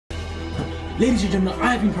Ladies and gentlemen,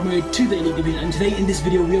 I have been promoted to the Elite Division, and today in this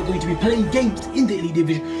video we are going to be playing games in the Elite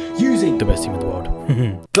Division using the best team in the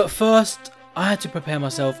world. But first, I had to prepare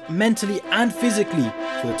myself mentally and physically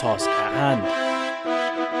for the task at hand.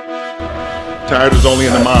 Tired is only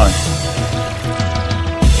in the mind.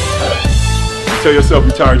 You tell yourself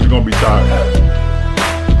you're tired, you're gonna be tired.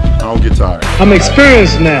 I don't get tired. I'm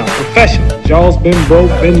experienced now, professional. Jaw's been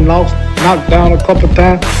broke, been lost, knocked down a couple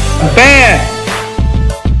times. Bad!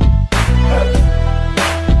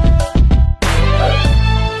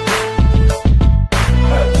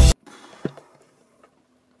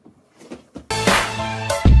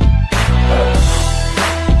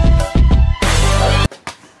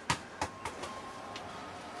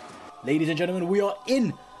 Ladies and gentlemen, we are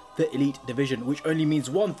in the Elite Division, which only means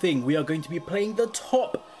one thing: we are going to be playing the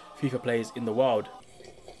top FIFA players in the world.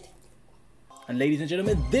 And ladies and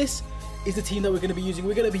gentlemen, this is the team that we're going to be using.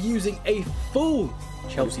 We're going to be using a full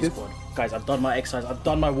Chelsea squad. Guys, I've done my exercise, I've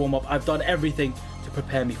done my warm-up, I've done everything to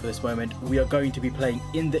prepare me for this moment. We are going to be playing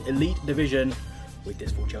in the Elite Division with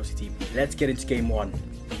this full Chelsea team. Let's get into game one.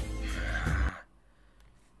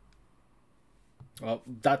 Well,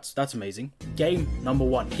 that's amazing. Game number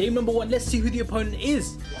one. Game number one. Let's see who the opponent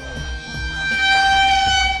is.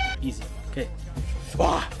 Easy. Okay.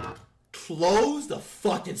 Close the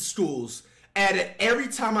fucking schools. Every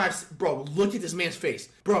time bro, look at this man's face.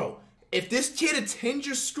 Bro, if this kid attends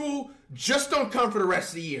your school, just don't come for the rest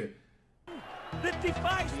of the year.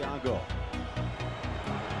 55. Thiago.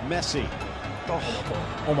 Messi.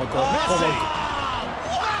 Oh my god. Messi.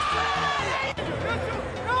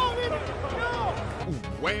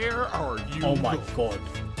 Where are you? Oh my god.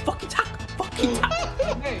 Fucking tack. Fucking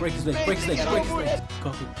tack. Break his leg. Break his leg. Break his leg.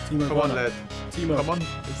 Timo, come on, lad. Timo. Come on.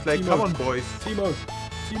 It's like, come on, boys. Timo.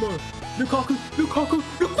 Lukaku. Lukaku.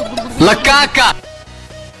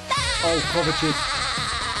 Oh, Kovacic.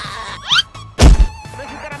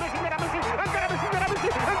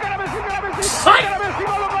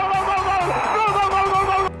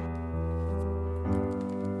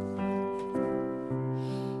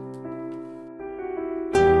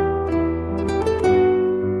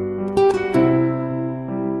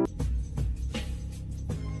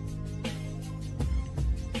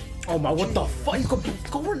 Oh my, what the fuck? He's got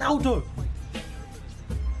Ronaldo.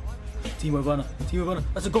 Timo Werner.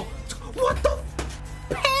 That's a goal. What the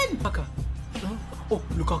pen? Oh,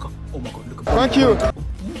 Lukaku. Oh my god, look at Thank you.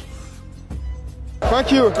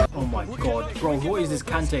 Thank you. Oh my god, bro, what is this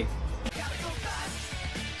Kante?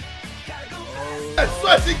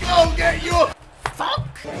 Let's go get you. Fuck!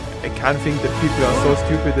 I can't think that people are so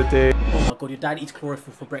stupid that they... Oh my god, your dad eats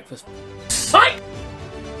chlorophyll for breakfast. Psych!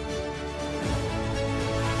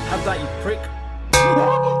 Have that, you prick.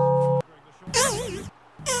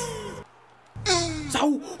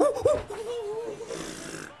 So.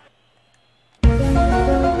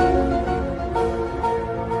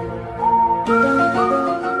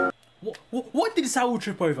 What did Saul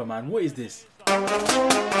trip over, man? What is this?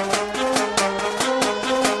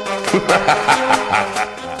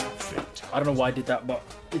 I don't know why I did that, but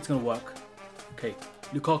it's gonna work. Okay,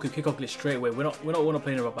 Lukaku, kick off glitch straight away. We're not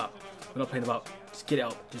playing about. We're not playing about. Just get it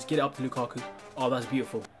up. Just get it up to Lukaku. Oh, that's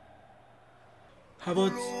beautiful.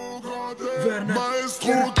 Havertz. Werner.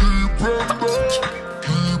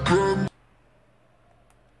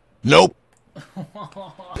 Nope.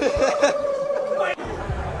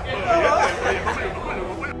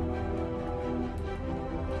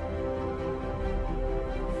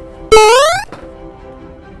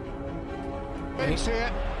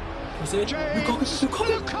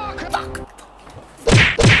 Lukaku.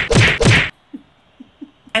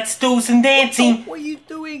 Let's do some dancing. What are you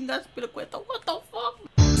doing? That's Pilaqueta. What the fuck?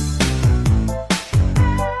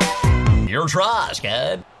 You're trash,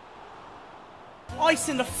 kid. Ice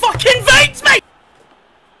in the fucking veins, mate.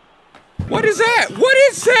 What is that? What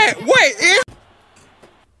is that? Wait, is...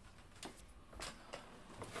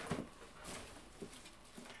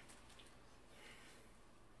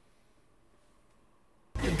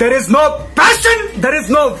 There is no passion, there is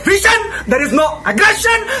no vision, there is no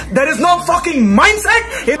aggression, there is no fucking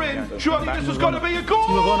mindset. Surely this was gonna be a goal.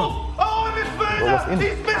 Oh, it's Werner.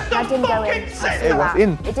 He's missed That didn't go in. It was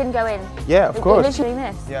in. It didn't go in. Yeah, of course. It literally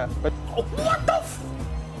missed. Yeah, but... Oh, what the f...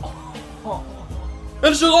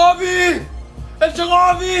 El Sharabi! El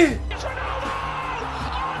Sharabi!